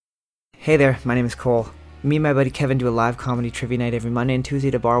Hey there, my name is Cole. Me and my buddy Kevin do a live comedy trivia night every Monday and Tuesday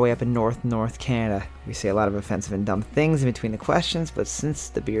at a bar way up in North Canada. We say a lot of offensive and dumb things in between the questions, but since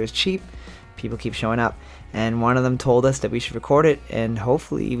the beer is cheap, people keep showing up. And one of them told us that we should record it, and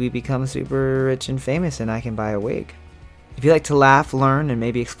hopefully we become super rich and famous and I can buy a wig. If you like to laugh, learn, and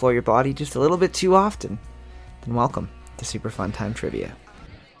maybe explore your body just a little bit too often, then welcome to Super Fun Time Trivia.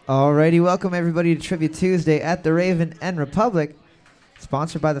 Alrighty, welcome everybody to Trivia Tuesday at the Raven and Republic,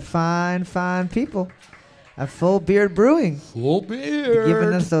 sponsored by the fine people at Full Beard Brewing. Full Beard.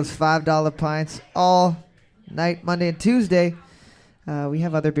 Giving us those $5 pints all night, Monday and Tuesday. We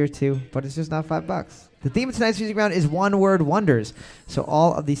have other beer too, but it's just not $5. The theme of tonight's music round is one-word wonders. So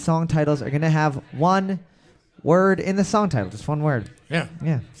all of these song titles are going to have one word in the song title, just one word. Yeah.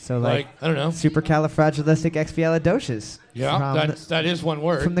 Yeah. So like I don't know. Supercalifragilisticexpialidocious. Yeah, that is one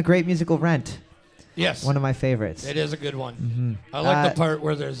word. From the great musical Rent. Yes. One of my favorites. It is a good one. Mm-hmm. I like the part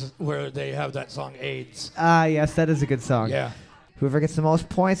where they have that song AIDS. Yes, that is a good song. Yeah. Whoever gets the most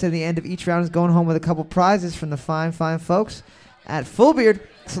points at the end of each round is going home with a couple prizes from the fine folks at Full Beard.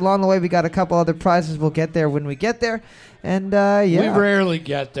 So along the way, we got a couple other prizes. We'll get there when we get there. And, yeah. We rarely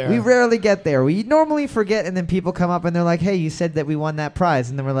get there. We rarely get there. We normally forget, and then people come up and they're like, hey, you said that we won that prize.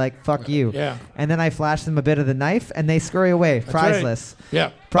 And then we're like, fuck you. Yeah. And then I flash them a bit of the knife, and they scurry away, That's prizeless. Right.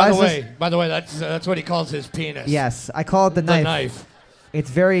 Yeah. Prizeless. By the way, that's what he calls his penis. Yes, I call it the knife. The knife. It's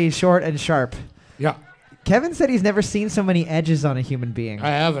very short and sharp. Yeah. Kevin said he's never seen so many edges on a human being. I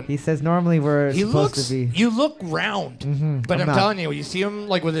haven't. He says normally we're supposed to be... You look round. Mm-hmm. But I'm telling you, when you see him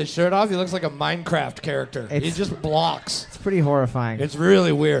like with his shirt off, he looks like a Minecraft character. He just blocks. It's pretty horrifying. It's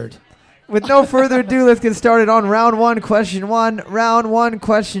really weird. With no further ado, let's get started on round one, question one. Round one,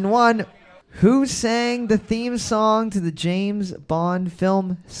 question one. Who sang the theme song to the James Bond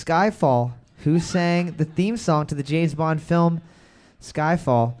film Skyfall? Who sang the theme song to the James Bond film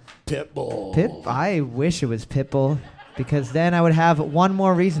Skyfall? Pitbull. I wish it was Pitbull, because then I would have one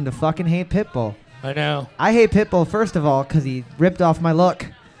more reason to fucking hate Pitbull. I know. I hate Pitbull, first of all, because he ripped off my look.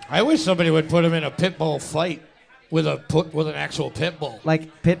 I wish somebody would put him in a Pitbull fight with an actual Pitbull.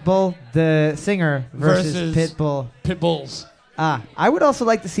 Like Pitbull, the singer, versus Pitbull. Pitbulls. I would also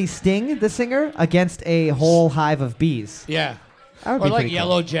like to see Sting, the singer, against a whole hive of bees. Yeah. That would or be like pretty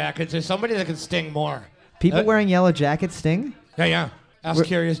Yellow cool. Jackets. There's somebody that can sting more. People wearing yellow jackets sting? Yeah. Ask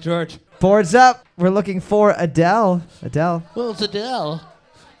Curious George. Boards up. We're looking for Adele. Well, it's Adele.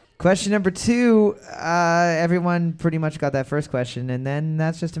 Question number two. Everyone pretty much got that first question, and then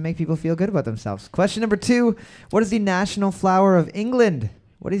that's just to make people feel good about themselves. Question number two. What is the national flower of England?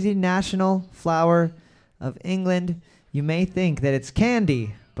 What is the national flower of England? You may think that it's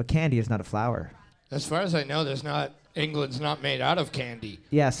candy, but candy is not a flower. As far as I know, England's not made out of candy.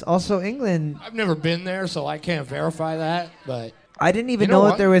 Yes. Also, England... I've never been there, so I can't verify that, but... I didn't even know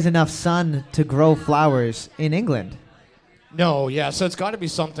that there was enough sun to grow flowers in England. No, yeah, so it's got to be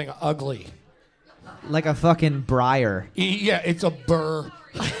something ugly. Like a fucking briar. Yeah, it's a burr.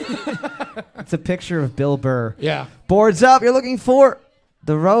 It's a picture of Bill Burr. Yeah. Boards up. You're looking for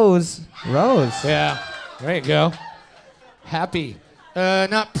the rose. Rose. Yeah. There you go. Happy.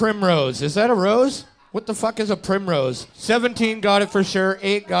 Not primrose. Is that a rose? What the fuck is a primrose? 17 got it for sure.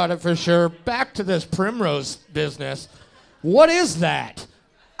 8 got it for sure. Back to this primrose business. What is that?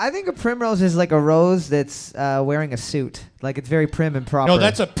 I think a primrose is like a rose that's wearing a suit. Like it's very prim and proper. No,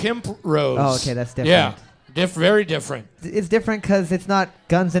 that's a pimp rose. Oh, okay, that's different. Yeah, very different. It's different because it's not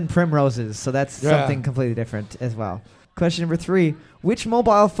Guns and Primroses, so that's something completely different as well. Question number 3. Which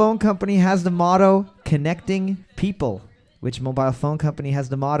mobile phone company has the motto, connecting people? Which mobile phone company has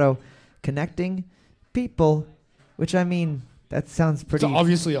the motto, connecting people? Which, I mean, that sounds pretty... It's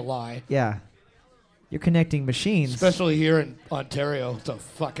obviously a lie. Yeah. You're connecting machines. Especially here in Ontario. It's a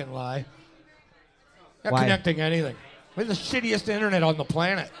fucking lie. Not connecting anything. We have the shittiest internet on the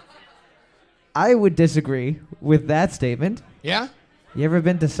planet. I would disagree with that statement. Yeah? You ever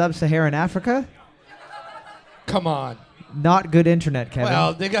been to sub-Saharan Africa? Come on. Not good internet, Kevin.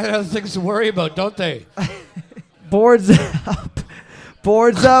 Well, they got other things to worry about, don't they? Boards up.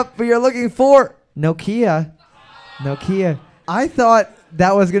 Boards up. You're looking for Nokia. I thought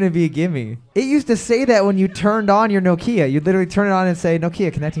that was going to be a gimme. It used to say that when you turned on your Nokia. You'd literally turn it on and say,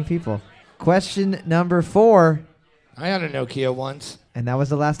 Nokia, connecting people. Question number 4. I had a Nokia once. And that was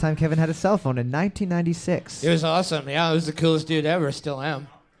the last time Kevin had a cell phone in 1996. It was awesome. Yeah, I was the coolest dude ever. Still am.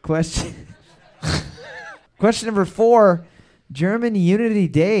 Question number 4. German Unity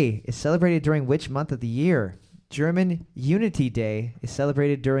Day is celebrated during which month of the year? German Unity Day is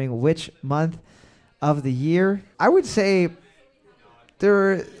celebrated during which month of the year? I would say...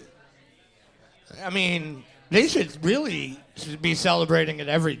 I mean, They should really be celebrating it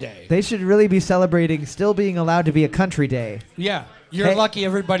every day. They should really be celebrating still being allowed to be a country day. Yeah. You're lucky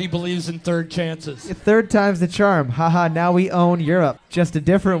everybody believes in third chances. Third time's the charm. Haha, now we own Europe. Just a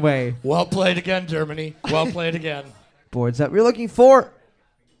different way. Well played again, Germany. Well played again. Boards up. We're looking for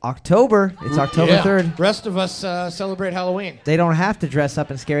October. It's October 3rd. Rest of us celebrate Halloween. They don't have to dress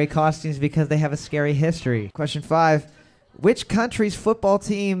up in scary costumes because they have a scary history. Question 5. Which country's football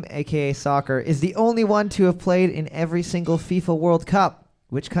team, aka soccer, is the only one to have played in every single FIFA World Cup?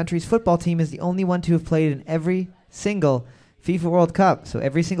 Which country's football team is the only one to have played in every single FIFA World Cup? So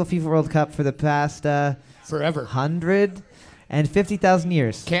every single FIFA World Cup for the past forever 150,000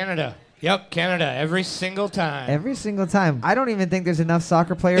 years. Canada. Yep, Canada. Every single time. Every single time. I don't even think there's enough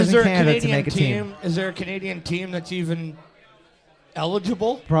soccer players in Canada to make a team. Is there a Canadian team that's even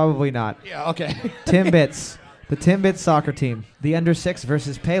eligible? Probably not. Yeah, okay. Timbits. The Timbits soccer team. The under-6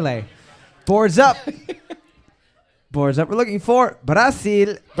 versus Pele. Boards up. Boards up. We're looking for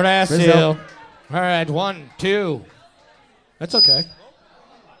Brazil. Brazil. All right, 1, 2. That's okay.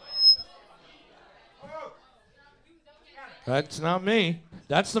 That's not me.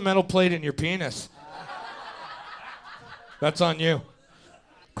 That's the metal plate in your penis. That's on you.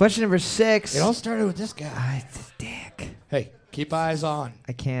 Question number 6. It all started with this guy. It's his dick. Hey, keep eyes on.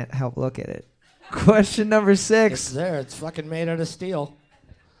 I can't help look at it. Question number 6. It's there. It's fucking made out of steel.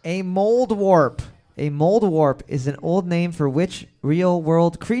 A mold warp. A mold warp is an old name for which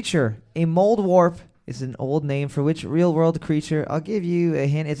real-world creature? A mold warp is an old name for which real-world creature? I'll give you a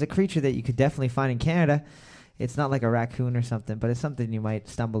hint. It's a creature that you could definitely find in Canada. It's not like a raccoon or something, but it's something you might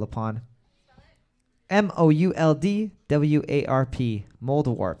stumble upon. MOULDWARP. Mold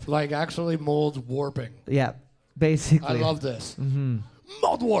warp. Like actually mold warping. Yeah, basically. I love this. Mm-hmm.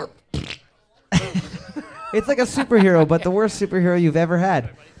 Mold warp. It's like a superhero, but the worst superhero you've ever had.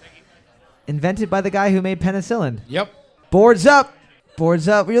 Invented by the guy who made penicillin. Yep. Boards up. Boards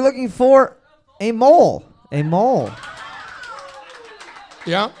up. You're looking for a mole. A mole.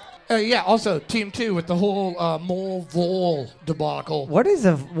 Yeah. Yeah, also Team 2 with the whole mole-vole debacle. What is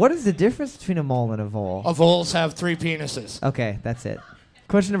the difference between a mole and a vole? Voles have 3 penises. Okay, that's it.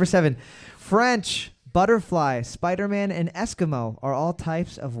 Question number 7. French, butterfly, Spider-Man, and Eskimo are all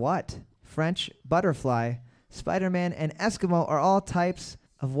types of what? French, butterfly, Spider-Man, and Eskimo are all types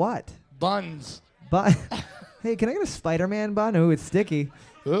of what? Buns. Hey, can I get a Spider-Man bun? Ooh, it's sticky.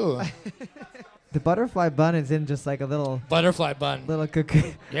 Ooh. The butterfly bun is in just like a little... Butterfly bun. Little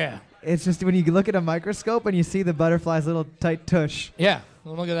cookie. Yeah. It's just when you look at a microscope and you see the butterfly's little tight tush. Yeah.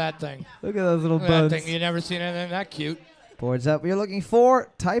 Look at that thing. Look at those little Look at buns. that thing. You've never seen anything that cute. Boards up. You're looking for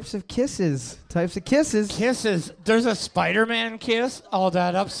types of kisses. Types of kisses. Kisses. There's a Spider-Man kiss. All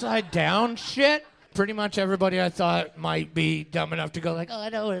that upside down shit. Pretty much everybody I thought might be dumb enough to go like, oh, I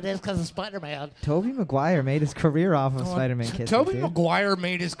know what it is because of Spider-Man. Tobey Maguire made his career off of Spider-Man kisses. Tobey Maguire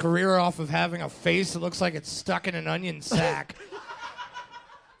made his career off of having a face that looks like it's stuck in an onion sack.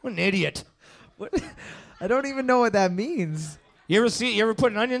 What an idiot. What? I don't even know what that means. You ever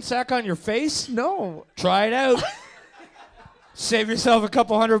put an onion sack on your face? No. Try it out. Save yourself a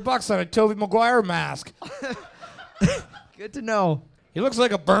couple $100 on a Tobey Maguire mask. Good to know. He looks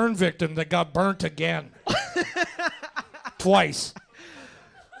like a burn victim that got burnt again. Twice.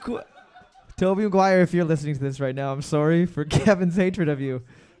 Tobey Maguire, if you're listening to this right now, I'm sorry for Kevin's hatred of you.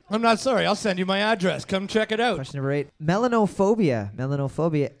 I'm not sorry. I'll send you my address. Come check it out. Question number 8. Melanophobia.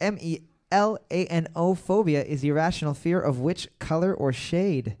 Melanophobia. M-E-L-A-N-O phobia is the irrational fear of which color or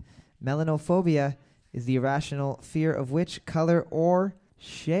shade? Melanophobia is the irrational fear of which color or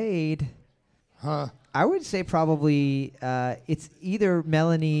shade? Huh. I would say probably it's either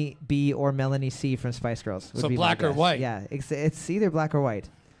Melanie B or Melanie C from Spice Girls. So black or white. Yeah, it's either black or white.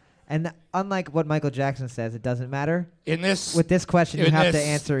 And unlike what Michael Jackson says, it doesn't matter. With this question, you have to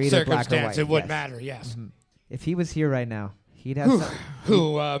answer either black or white. It would matter, yes. Mm-hmm. If he was here right now, he'd have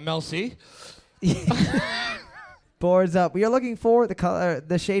Mel C? Boards up. We are looking for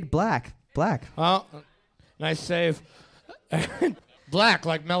the shade black. Black. Oh, nice save. Black,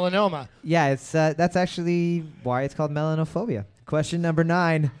 like melanoma. Yeah, it's that's actually why it's called melanophobia. Question number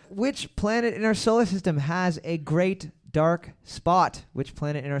 9. Which planet in our solar system has a great dark spot? Which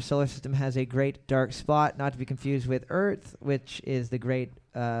planet in our solar system has a great dark spot? Not to be confused with Earth, which is the great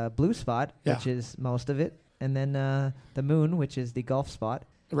blue spot, which is most of it. And then the moon, which is the Gulf spot.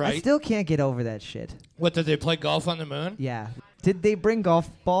 Right. I still can't get over that shit. What, did they play golf on the moon? Yeah. Did they bring golf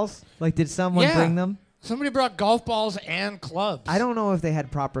balls? Like, did someone bring them? Somebody brought golf balls and clubs. I don't know if they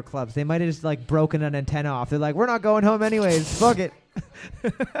had proper clubs. They might have just like broken an antenna off. They're like, we're not going home anyways. Fuck it.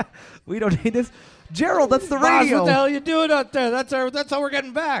 We don't need this. Gerald, that's the Boss, radio. what the hell are you doing out there? That's how we're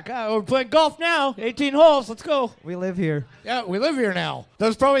getting back. We're playing golf now. 18 holes. Let's go. We live here. Yeah, we live here now. That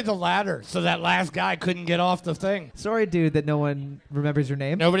was probably the ladder, so that last guy couldn't get off the thing. Sorry, dude, that no one remembers your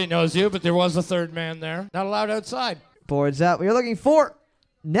name. Nobody knows you, but there was a third man there. Not allowed outside. Boards up. We're looking for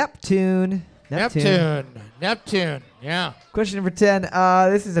Neptune. Neptune. Yeah. Question number 10.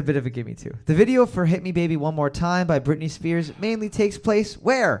 This is a bit of a gimme too. The video for Hit Me Baby One More Time by Britney Spears mainly takes place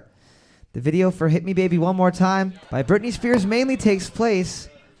where? The video for Hit Me Baby One More Time by Britney Spears mainly takes place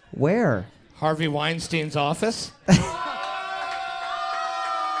where? Harvey Weinstein's office. That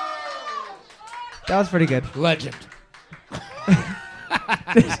was pretty good. Legend.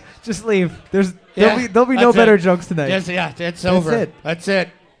 Just leave. There'll be no better jokes tonight. Yes, yeah, it's over. That's it.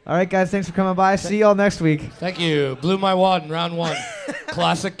 All right, guys. Thanks for coming by. See you all next week. Thank you. Blew my wad in round 1.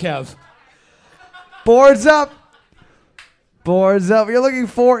 Classic Kev. Boards up. Boards up. You're looking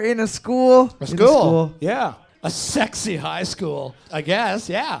for in a school. A school. Yeah. A sexy high school, I guess.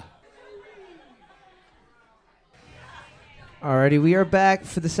 Yeah. Alrighty, we are back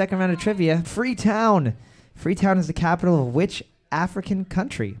for the second round of trivia. Freetown. Freetown is the capital of which African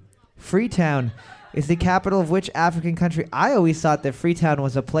country? Freetown is the capital of which African country? I always thought that Freetown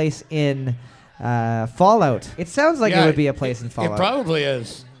was a place in Fallout. It sounds like it would be a place in Fallout. It probably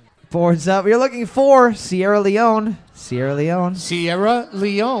is. Boards up. You're looking for Sierra Leone. Sierra Leone. Sierra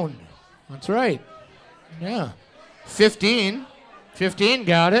Leone. That's right. Yeah. 15. 15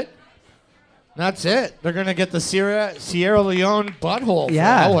 got it. That's it. They're going to get the Sierra Leone butthole for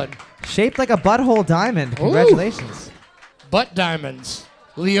that one. Shaped like a butthole diamond. Congratulations. Ooh. Butt diamonds.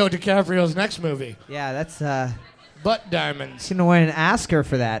 Leo DiCaprio's next movie. Yeah, that's... Butt diamonds. He's going to win an Oscar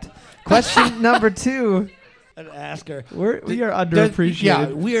for that. Question number 2. An Oscar. We are underappreciated. Yeah,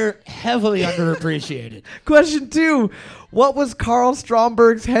 we're heavily underappreciated. Question 2. What was Carl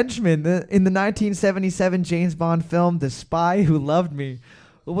Stromberg's henchman in the 1977 James Bond film The Spy Who Loved Me?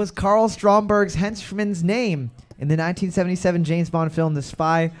 What was Carl Stromberg's henchman's name in the 1977 James Bond film The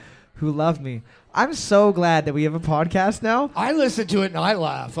Spy Who Loved Me? I'm so glad that we have a podcast now. I listen to it and I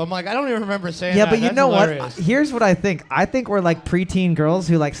laugh. I'm like, I don't even remember saying that. Yeah, but you That's know hilarious. what? Here's what I think. I think we're like preteen girls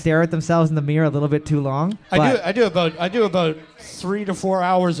who like stare at themselves in the mirror a little bit too long. I do about 3 to 4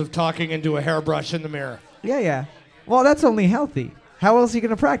 hours of talking into a hairbrush in the mirror. Yeah. Well, that's only healthy. How else are you going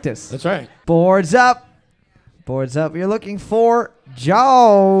to practice? That's right. Boards up. Boards up. You're looking for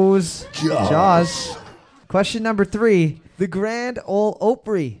Jaws. Jaws. Question number 3. The Grand Ole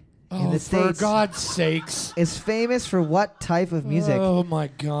Opry in the States, for God's sakes, is famous for what type of music? Oh my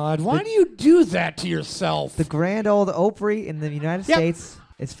God! Why do you do that to yourself? The Grand Ole Opry in the United States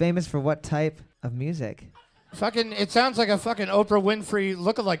is famous for what type of music? It sounds like a fucking Oprah Winfrey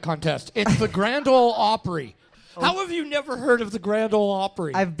lookalike contest. It's the Grand Ole Opry. How have you never heard of the Grand Ole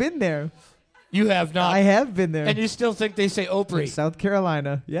Opry? I've been there. You have not. I have been there. And you still think they say Opry? In South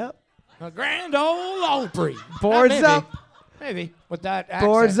Carolina. Yep. The Grand Ole Opry. Boards up. Maybe with that accent.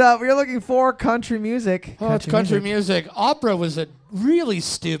 Boards up. We're looking for country music. It's country music. Opera was a really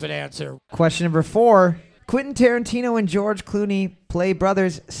stupid answer. Question number 4. Quentin Tarantino and George Clooney play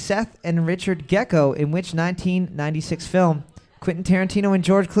brothers Seth and Richard Gecko in which 1996 film? Quentin Tarantino and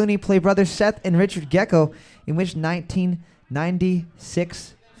George Clooney play brothers Seth and Richard Gecko in which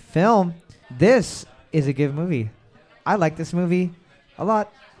 1996 film? This is a good movie. I like this movie a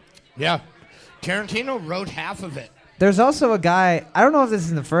lot. Yeah. Tarantino wrote half of it. There's also a guy, I don't know if this is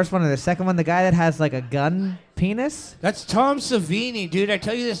in the first one or the second one, the guy that has like a gun penis. That's Tom Savini, dude. I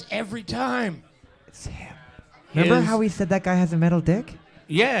tell you this every time. It's him. Remember how he said that guy has a metal dick?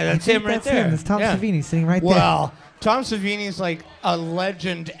 Yeah, that's him right there. That's Tom Savini sitting right there. Well, Tom Savini's like a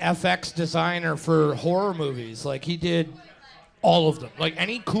legend FX designer for horror movies. Like he did all of them. Like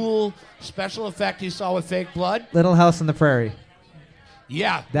any cool special effect you saw with fake blood. Little House on the Prairie.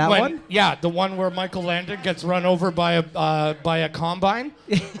 Yeah. That one? Yeah, the one where Michael Landon gets run over by a combine.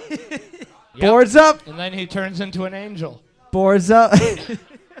 Boards up. And then he turns into an angel. Boards up.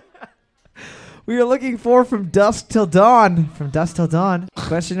 We are looking for From Dusk Till Dawn. From Dusk Till Dawn.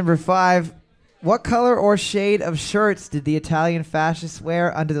 Question number 5. What color or shade of shirts did the Italian fascists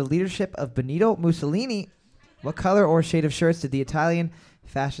wear under the leadership of Benito Mussolini? What color or shade of shirts did the Italian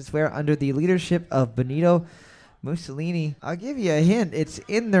fascists wear under the leadership of Benito Mussolini? I'll give you a hint. It's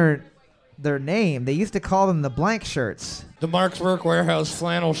in their name. They used to call them the blank shirts. The Mark's Work Warehouse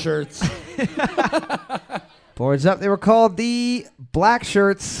flannel shirts. Boards up. They were called the black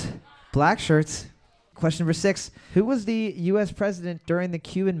shirts. Black shirts. Question number 6. Who was the U.S. president during the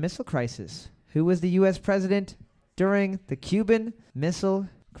Cuban Missile Crisis? Who was the U.S. president during the Cuban Missile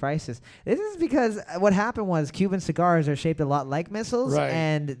Crisis? This is because what happened was Cuban cigars are shaped a lot like missiles, Right.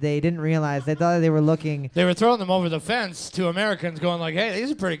 and they didn't realize. They thought they were looking. They were throwing them over the fence to Americans, going like, "Hey,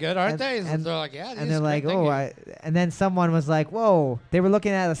 these are pretty good, aren't they?" and they're like, "Yeah." And they're like, and then someone was like, "Whoa!" They were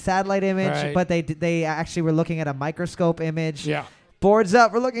looking at a satellite image, Right. but they actually were looking at a microscope image. Yeah. Boards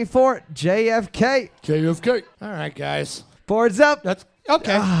up. We're looking for JFK. JFK. All right, guys. Boards up. That's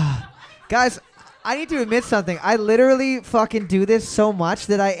okay. Guys, I need to admit something. I literally fucking do this so much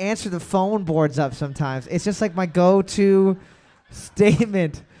that I answer the phone boards up sometimes. It's just like my go-to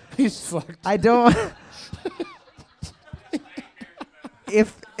statement. He's fucked. I don't.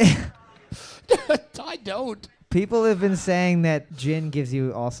 if I don't. people have been saying that gin gives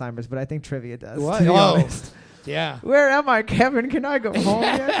you Alzheimer's, but I think trivia does. What? To be Oh. honest. Yeah. Where am I, Kevin? Can I go home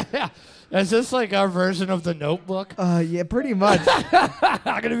yet? Is this like our version of the Notebook? Yeah, pretty much.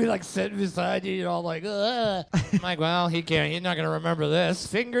 I'm gonna be like sitting beside you, all like, ugh. I'm like, well, he can't. He's not gonna remember this.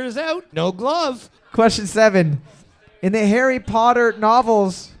 Fingers out, no glove. Question 7. In the Harry Potter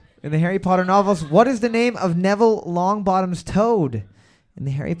novels, what is the name of Neville Longbottom's toad? In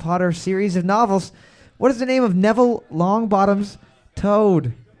the Harry Potter series of novels, what is the name of Neville Longbottom's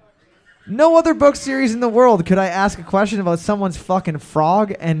toad? No other book series in the world could I ask a question about someone's fucking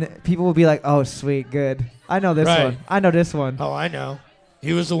frog and people will be like, "Oh, sweet, good. I know this Right. one. I know this one." Oh, I know.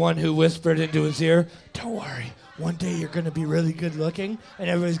 He was the one who whispered into his ear, "Don't worry. One day you're gonna be really good looking, and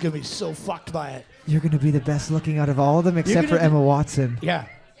everybody's gonna be so fucked by it." You're going to be the best looking out of all of them except for gonna Emma Watson. Yeah,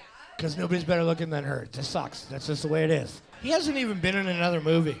 because nobody's better looking than her. It just sucks. That's just the way it is. He hasn't even been in another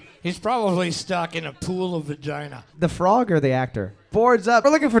movie. He's probably stuck in a pool of vagina. The frog or the actor? Boards up.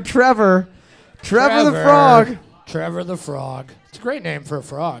 We're looking for Trevor. Trevor the frog. Trevor the frog. It's a great name for a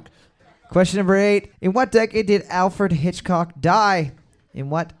frog. Question number 8. In what decade did Alfred Hitchcock die? In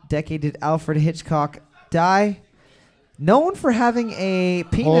what decade did Alfred Hitchcock die? Known for having a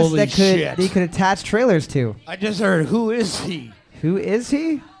penis Holy that shit. he could attach trailers to. I just heard, who is he? Who is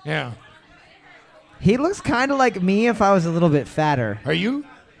he? Yeah. He looks kind of like me if I was a little bit fatter. Are you?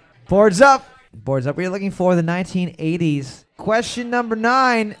 Boards up. Boards up. We're looking for the 1980s. Question number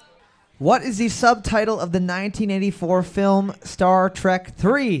 9. What is the subtitle of the 1984 film Star Trek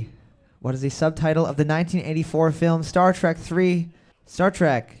 3? What is the subtitle of the 1984 film Star Trek 3? Star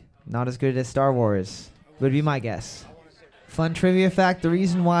Trek. Not as good as Star Wars. Would be my guess. Fun trivia fact. The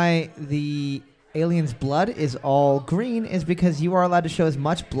reason why the alien's blood is all green is because you are allowed to show as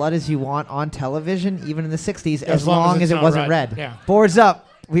much blood as you want on television, even in the 60s, as long as it wasn't red. Yeah. Boards up.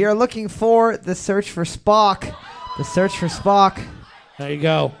 We are looking for the search for Spock. The search for Spock. There you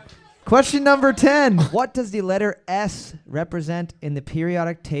go. Question number 10. What does the letter S represent in the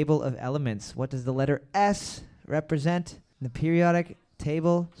periodic table of elements? What does the letter S represent in the periodic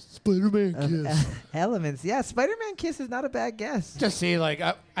table Spider-Man of elements? Yeah, Spider-Man kiss is not a bad guess. To see, like,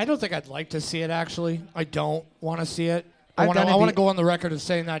 I don't think I'd like to see it, actually. I don't want to see it. I've I done it want to go on the record of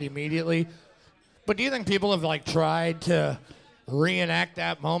saying that immediately. But do you think people have, like, tried to reenact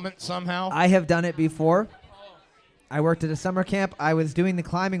that moment somehow? I have done it before. I worked at a summer camp. I was doing the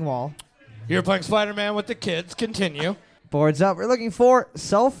climbing wall. You're playing Spider-Man with the kids. Continue. Boards up. We're looking for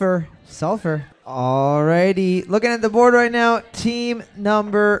sulfur. Sulfur. Alrighty. Looking at the board right now, team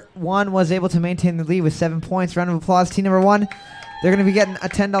number 1 was able to maintain the lead with 7 points. Round of applause. Team number 1. They're going to be getting a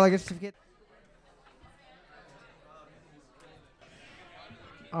 $10 gift certificate.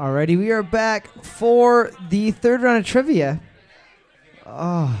 Alrighty. We are back for the third round of trivia.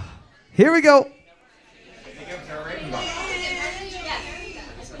 Oh, here we go.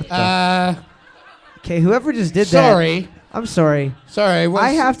 Okay, whoever just did that. Sorry. I'm sorry. Sorry.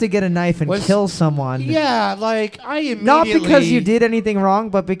 I have to get a knife and kill someone. Yeah, like, I immediately... Not because you did anything wrong,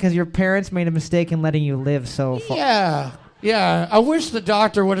 but because your parents made a mistake in letting you live so far. Yeah. Yeah. I wish the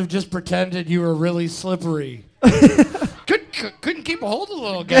doctor would have just pretended you were really slippery. Couldn't keep a hold of the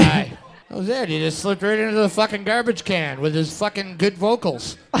little guy. That was it. He just slipped right into the fucking garbage can with his fucking good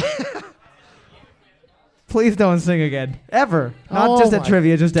vocals. Please don't sing again. Ever. Not just at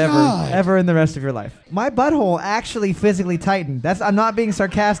trivia, just ever. Ever in the rest of your life. My butthole actually physically tightened. I'm not being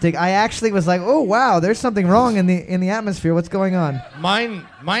sarcastic. I actually was like, oh, wow, there's something wrong in the atmosphere. What's going on?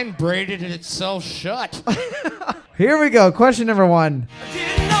 Mine braided itself shut. Here we go. Question number 1.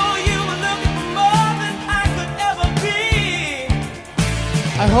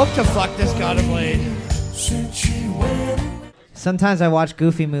 I hope to fuck this god of blade. Sometimes I watch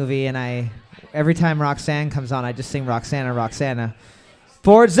Goofy movie and every time Roxanne comes on, I just sing Roxana, Roxana.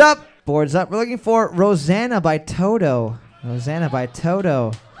 Boards up. Boards up. We're looking for Rosanna by Toto. Rosanna by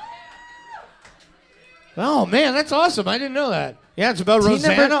Toto. Oh, man, that's awesome. I didn't know that. Yeah, it's about Team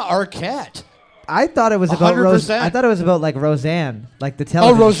Rosanna Arquette. I thought it was about 100%. I thought it was about like Roseanne, like the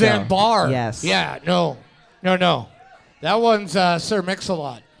television Oh, Roseanne show. Barr. Yes. Yeah. No. That one's Sir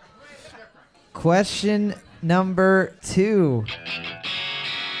Mix-a-Lot. Question number 2.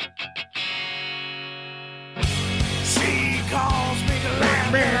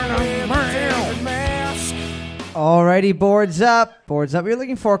 Alrighty, boards up. Boards up. You're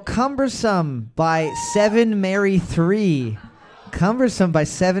looking for Cumbersome by 7 Mary 3. Cumbersome by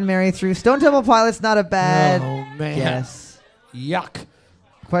 7 Mary 3. Stone Temple Pilots, not a bad guess. Yuck.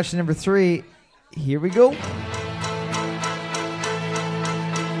 Question number 3. Here we go.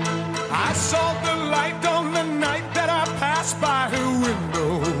 I saw the light on the night that I passed by her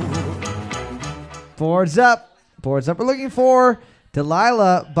window. Boards up. Boards up. We're looking for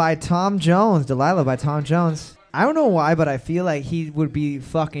Delilah by Tom Jones. Delilah by Tom Jones. I don't know why, but I feel like he would be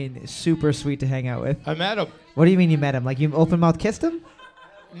fucking super sweet to hang out with. I met him. What do you mean you met him? Like you open mouth kissed him?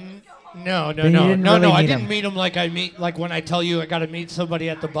 No. I didn't meet him like when I tell you I got to meet somebody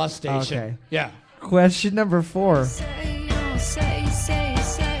at the bus station. Okay. Yeah. Question number 4.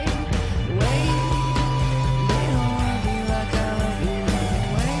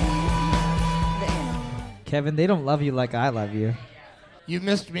 Kevin, they don't love you like I love you. You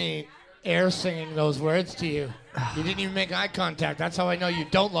missed me air singing those words to you. You didn't even make eye contact. That's how I know you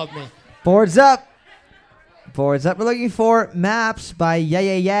don't love me. Boards up. Boards up. We're looking for Maps by Yeah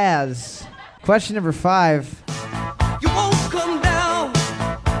Yeah Yaz. Question number 5. You won't come down.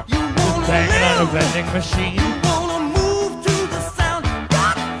 You won't Banging on a vending machine. move to the sound.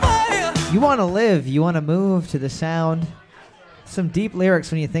 Got fire. You want to live. You want to move to the sound. Some deep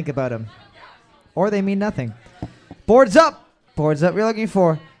lyrics when you think about them. Or they mean nothing. Boards up. Boards up. We're looking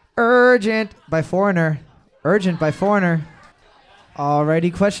for Urgent by Foreigner. Urgent by Foreigner.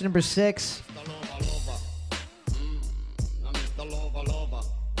 Alrighty, question number 6.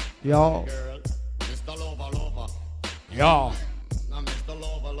 Y'all.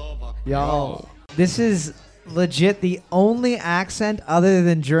 Y'all. This is legit the only accent other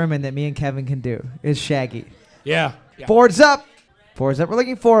than German that me and Kevin can do is Shaggy. Yeah. Boards up. Boards up. We're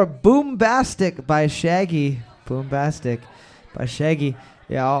looking for Boombastic by Shaggy. Boombastic by Shaggy.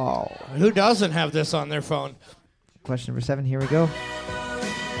 Y'all. Who doesn't have this on their phone? Question number 7. Here we go.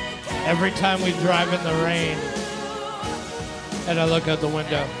 Every time we drive in the rain and I look out the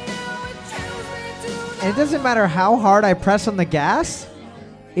window. And it doesn't matter how hard I press on the gas.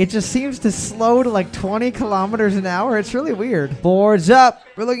 It just seems to slow to like 20 kilometers an hour. It's really weird. Boards up.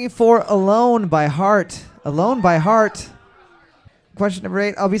 We're looking for Alone by Heart. Alone by Heart. Question number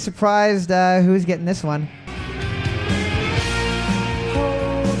 8. I'll be surprised who's getting this one.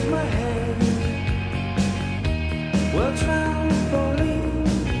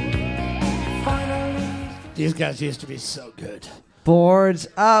 These guys used to be so good. Boards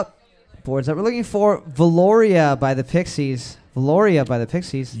up. Boards up. We're looking for Valoria by the Pixies. Valoria by the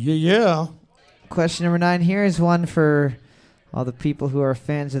Pixies. Yeah. Question number 9. Here is one for all the people who are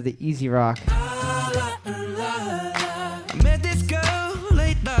fans of the Easy Rock. Met this girl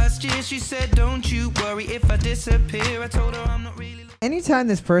late last year. She said, "Don't you worry if I disappear." I told her I'm not really. Anytime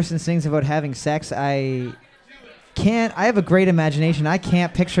this person sings about having sex, I have a great imagination. I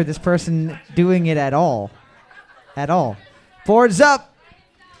can't picture this person doing it at all. At all. Boards up.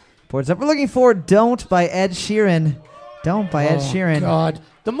 Boards up. We're looking for Don't by Ed Sheeran. Don't by Ed Sheeran. God.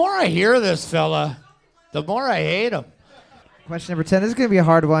 The more I hear this fella, the more I hate him. Question number 10. This is going to be a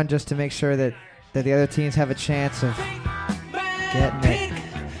hard one just to make sure that the other teams have a chance of getting it.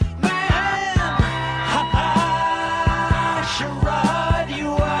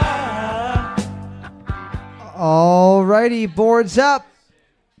 Alrighty, boards up.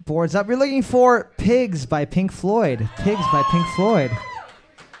 Boards up. You're looking for Pigs by Pink Floyd. Pigs by Pink Floyd.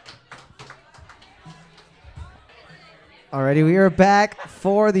 Alrighty, we are back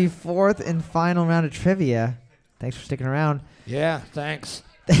for the 4th and final round of trivia. Thanks for sticking around. Yeah, thanks.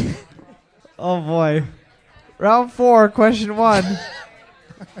 Oh boy. Round 4, question 1.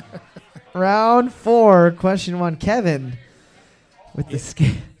 Round 4, question 1. Kevin with the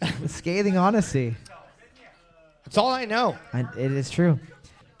scathing honesty. That's all I know. It is true.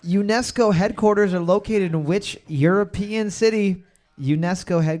 UNESCO headquarters are located in which European city?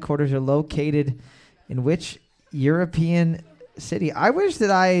 UNESCO headquarters are located in which European city? I wish that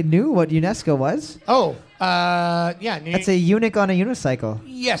I knew what UNESCO was. Oh, yeah. That's a eunuch on a unicycle.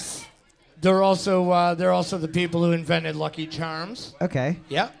 Yes. They're also the people who invented Lucky Charms. Okay.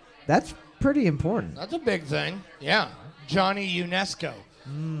 Yeah. That's pretty important. That's a big thing. Yeah. Johnny UNESCO.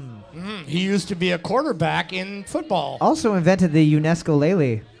 He used to be a quarterback in football. Also invented the UNESCO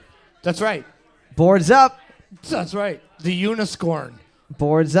Lele. That's right. Boards up. That's right. The unicorn.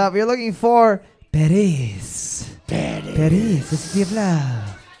 Boards up. You're looking for Paris. Paris, the city of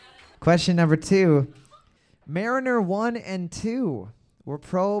love. Question number 2. Mariner 1 and 2 were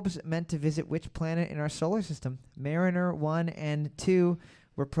probes meant to visit which planet in our solar system? Mariner 1 and 2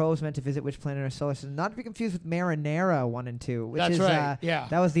 were probes meant to visit which planet in our solar system? Not to be confused with Marinera 1 and 2, which That's is right. Yeah.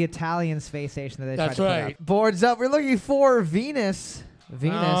 that was the Italian space station that they That's tried to put right. up. Boards up. We're looking for Venus.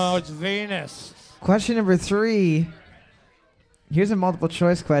 Oh, it's Venus. Question number 3. Here's a multiple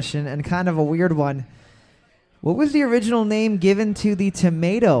choice question and kind of a weird one. What was the original name given to the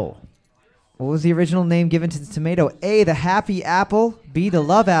tomato? What was the original name given to the tomato? A, the happy apple, B, the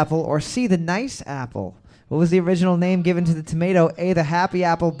love apple, or C, the nice apple? What was the original name given to the tomato? A, the happy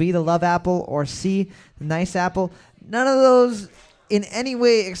apple, B, the love apple, or C, the nice apple? None of those in any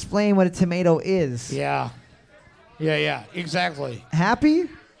way explain what a tomato is. Yeah. Yeah, exactly. Happy?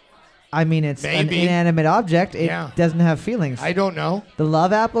 I mean, it's an Maybe. inanimate object. It Yeah. doesn't have feelings. I don't know. The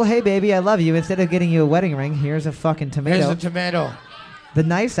love apple, hey baby, I love you. Instead of getting you a wedding ring, here's a fucking tomato. Here's a tomato. The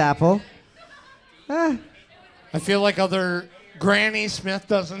nice apple. I feel like other Granny Smith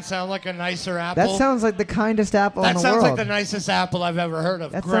doesn't sound like a nicer apple. That sounds like the kindest apple in That the sounds world. like the nicest apple I've ever heard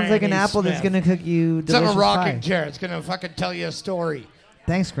of. That sounds like an Granny apple that's Smith. going to cook you It's on delicious a rocking pie. chair. It's going to fucking tell you a story.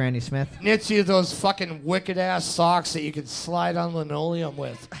 Thanks, Granny Smith. Knits you those fucking wicked-ass socks that you can slide on linoleum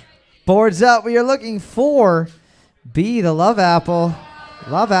with. Boards up. We are looking for B, the love apple.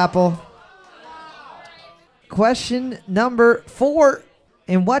 Love apple. Question number 4.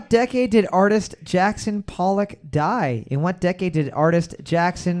 In what decade did artist Jackson Pollock die? In what decade did artist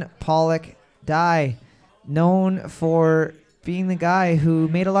Jackson Pollock die? Known for being the guy who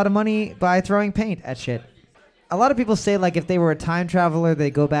made a lot of money by throwing paint at shit. A lot of people say, like, if they were a time traveler,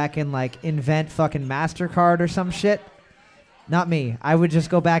 they'd go back and, like, invent fucking MasterCard or some shit. Not me. I would just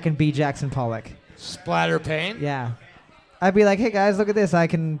go back and be Jackson Pollock. Splatter paint? Yeah. I'd be like, hey, guys, look at this. I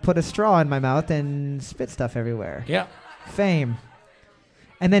can put a straw in my mouth and spit stuff everywhere. Yeah. Fame.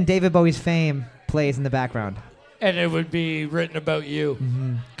 And then David Bowie's Fame plays in the background. And it would be written about you.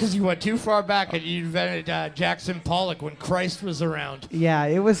 Because you went too far back and you invented Jackson Pollock when Christ was around. Yeah,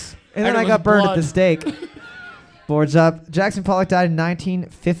 it was... And And then it I got was burned blood. at the stake. Boards up. Jackson Pollock died in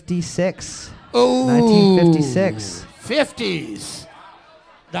 1956. Oh, 1956. 50s.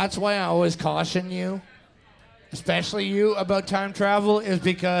 That's why I always caution you, especially you, about time travel, is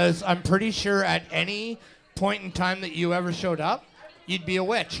because I'm pretty sure at any point in time that you ever showed up, you'd be a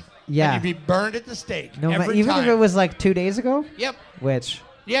witch. Yeah. And you'd be burned at the stake. No, every even time. if it was like 2 days ago? Yep. Which?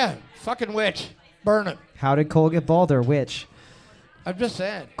 Yeah. Fucking witch. Burn it. How did Cole get balder? Which? I'm just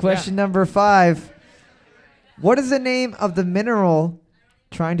saying. Question number 5. What is the name of the mineral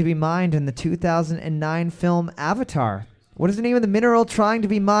trying to be mined in the 2009 film Avatar? What is the name of the mineral trying to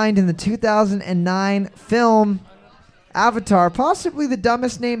be mined in the 2009 film Avatar? Possibly the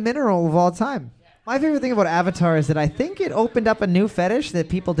dumbest named mineral of all time. My favorite thing about Avatar is that I think it opened up a new fetish that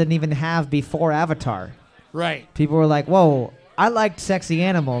people didn't even have before Avatar. Right. People were like, whoa, I liked sexy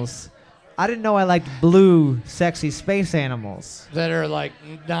animals. I didn't know I liked blue, sexy space animals That are like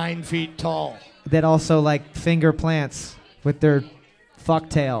 9 feet tall. that also like finger plants with their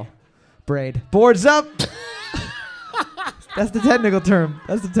fucktail braid. Boards up! That's the technical term.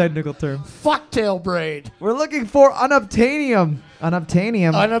 That's the technical term. Fucktail braid. We're looking for unobtainium.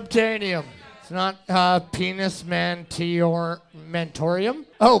 Unobtainium. Unobtainium. It's not Penismantium.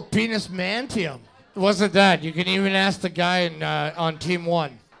 Oh, Penismantium. It wasn't that. You can even ask the guy on Team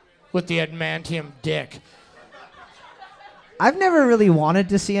 1 with the adamantium dick. I've never really wanted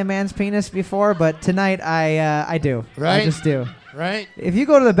to see a man's penis before, but tonight I do. Right? I just do. Right? If If you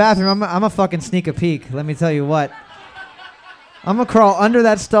go to the bathroom, I'm a fucking sneak a peek. Let me tell you what. I'm gonna crawl under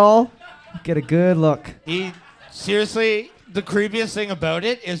that stall, get a good look. he seriously, the creepiest thing about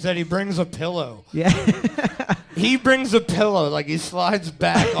it is that he brings a pillow. Yeah. He brings a pillow, like he slides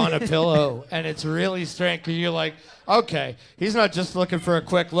back on a pillow, and it's really strange because you're like, okay, he's not just looking for a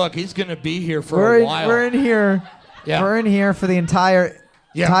quick look. He's gonna be here for a while. We're in here. Yeah. We're in here for the entire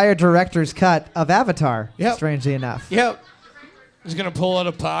director's cut of Avatar. Yep. Strangely enough. Yep. He's gonna pull out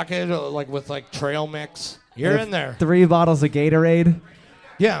a pocket like with like trail mix. You're With in there. 3 bottles of Gatorade.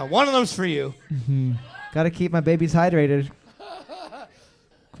 Yeah, one of them's for you. Got to keep my babies hydrated.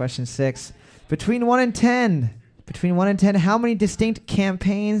 Question 6. Between 1 and 10, how many distinct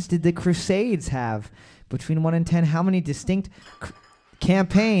campaigns did the Crusades have? Between 1 and 10, how many distinct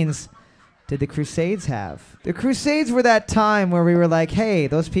campaigns did the Crusades have? The Crusades were that time where we were like, hey,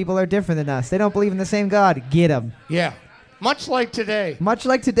 those people are different than us. They don't believe in the same God. Get them. Yeah. Much like today. Much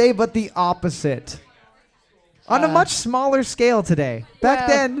like today, but the opposite. On a much smaller scale today. Back well-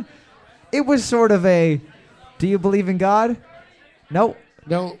 then, it was sort of a, do you believe in God? No.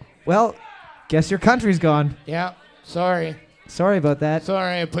 No. Well, guess your country's gone. Yeah. Sorry. Sorry about that.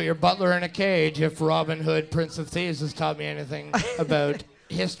 Sorry, I put your butler in a cage if Robin Hood, Prince of Thieves, has taught me anything about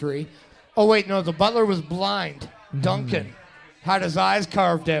history. Oh, wait, no, the butler was blind. Duncan had his eyes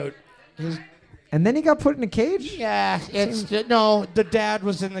carved out. And then he got put in a cage? Yeah, no, the dad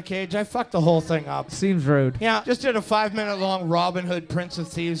was in the cage. I fucked the whole thing up. Seems rude. Yeah, just did a 5-minute long Robin Hood, Prince of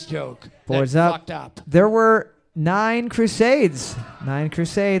Thieves joke. Boards that up. Fucked up. There were 9 crusades. 9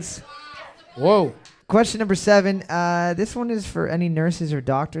 crusades. Whoa. Question number 7. This one is for any nurses or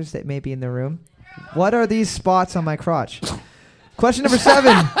doctors that may be in the room. What are these spots on my crotch? Question number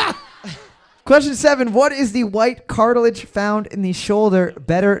 7. Question 7. What is the white cartilage found in the shoulder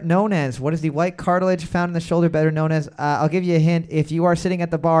better known as? What is the white cartilage found in the shoulder better known as? I'll give you a hint. If you are sitting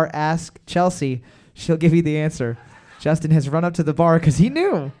at the bar, ask Chelsea. She'll give you the answer. Justin has run up to the bar because he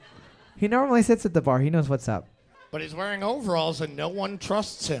knew. He normally sits at the bar. He knows what's up. But he's wearing overalls and no one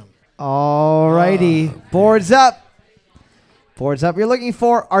trusts him. Alrighty. Boards up. Boards up. You're looking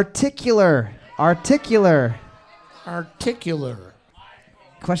for articular. Articular. Articular.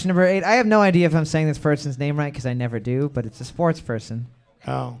 Question number 8. I have no idea if I'm saying this person's name right because I never do, but it's a sports person.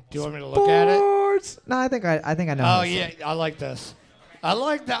 Oh, do you want me to look at it? Sports. No, I think I know. Oh yeah, I like this. I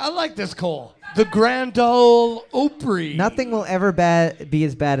like that. I like this, Cole. The Grand Ole Opry. Nothing will ever be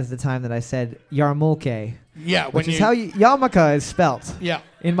as bad as the time that I said Yarmulke. Yeah, which is how yarmulke is spelt. Yeah.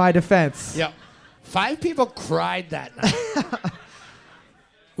 In my defense. Yeah. 5 people cried that night.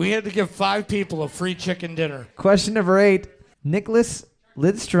 We had to give 5 people a free chicken dinner. Question number 8. Nicholas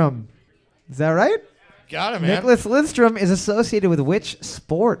Lidstrom. Is that right? Got it, man. Nicholas Lidstrom is associated with which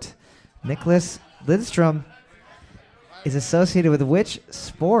sport? Nicholas Lidstrom is associated with which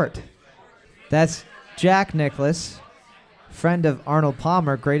sport? That's Jack Nicklaus, friend of Arnold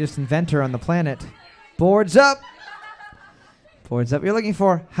Palmer, greatest inventor on the planet. Boards up. Boards up. You're looking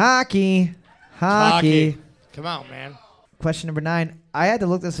for hockey. Hockey. Come on, man. Question number 9. I had to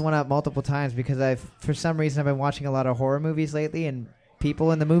look this one up multiple times because for some reason, I've been watching a lot of horror movies lately, and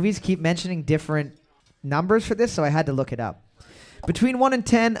people in the movies keep mentioning different numbers for this, so I had to look it up. Between 1 and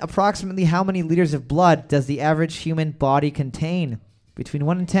 10, approximately how many liters of blood does the average human body contain? Between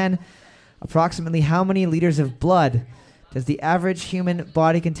 1 and 10, approximately how many liters of blood does the average human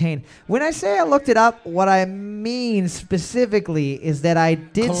body contain? When I say I looked it up, what I mean specifically is that I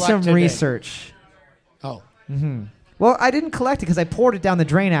did some research. Oh. Mm-hmm. Well, I didn't collect it because I poured it down the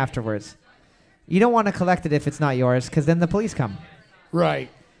drain afterwards. You don't want to collect it if it's not yours because then the police come. Right,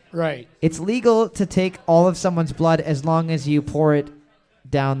 right. It's legal to take all of someone's blood as long as you pour it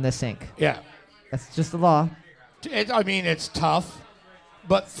down the sink. Yeah. That's just the law. It's tough,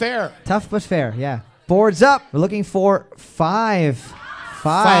 but fair. Tough but fair, yeah. Boards up. We're looking for 5.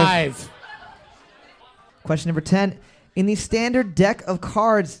 5. Question number 10. In the standard deck of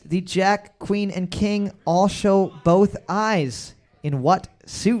cards, the Jack, Queen, and King all show both eyes. In what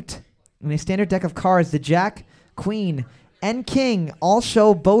suit? In a standard deck of cards, the Jack, Queen, and King all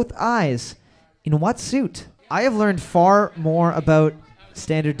show both eyes. In what suit? I have learned far more about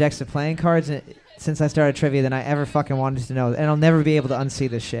standard decks of playing cards since I started trivia than I ever fucking wanted to know, and I'll never be able to unsee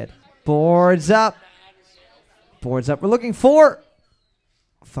this shit. Boards up. Boards up. We're looking for...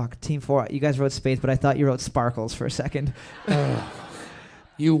 Fuck, Team 4. You guys wrote spades, but I thought you wrote sparkles for a second.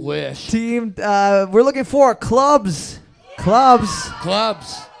 You wish. We're looking for clubs. Clubs.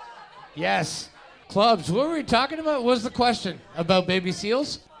 Clubs. Yes. Clubs. What were we talking about? What was the question? About baby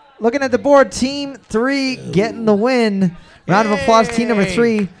seals? Looking at the board, Team 3 getting the win. Round of applause, team number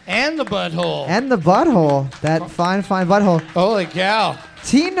 3. And the butthole. And the butthole. That fine butthole. Holy cow.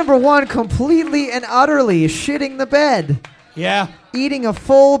 Team number 1 completely and utterly shitting the bed. Yeah. Eating a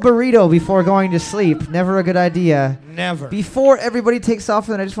full burrito before going to sleep. Never a good idea. Never. Before everybody takes off,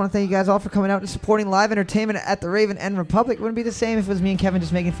 I just want to thank you guys all for coming out and supporting live entertainment at the Raven and Republic. It wouldn't be the same if it was me and Kevin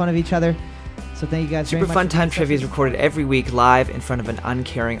just making fun of each other. So thank you guys very much. Super Fun Time Trivia is recorded every week live in front of an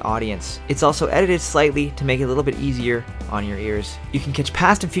uncaring audience. It's also edited slightly to make it a little bit easier on your ears. You can catch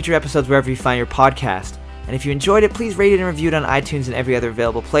past and future episodes wherever you find your podcast. And if you enjoyed it, please rate it and review it on iTunes and every other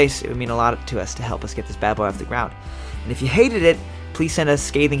available place. It would mean a lot to us to help us get this bad boy off the ground. And if you hated it, please send us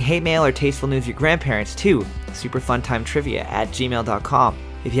scathing hate mail or tasteful news of your grandparents to superfuntimetrivia@gmail.com.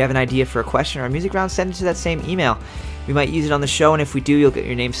 If you have an idea for a question or a music round, send it to that same email. We might use it on the show, and if we do, you'll get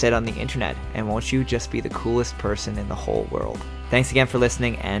your name said on the internet. And won't you just be the coolest person in the whole world? Thanks again for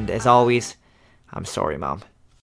listening, and as always, I'm sorry, Mom.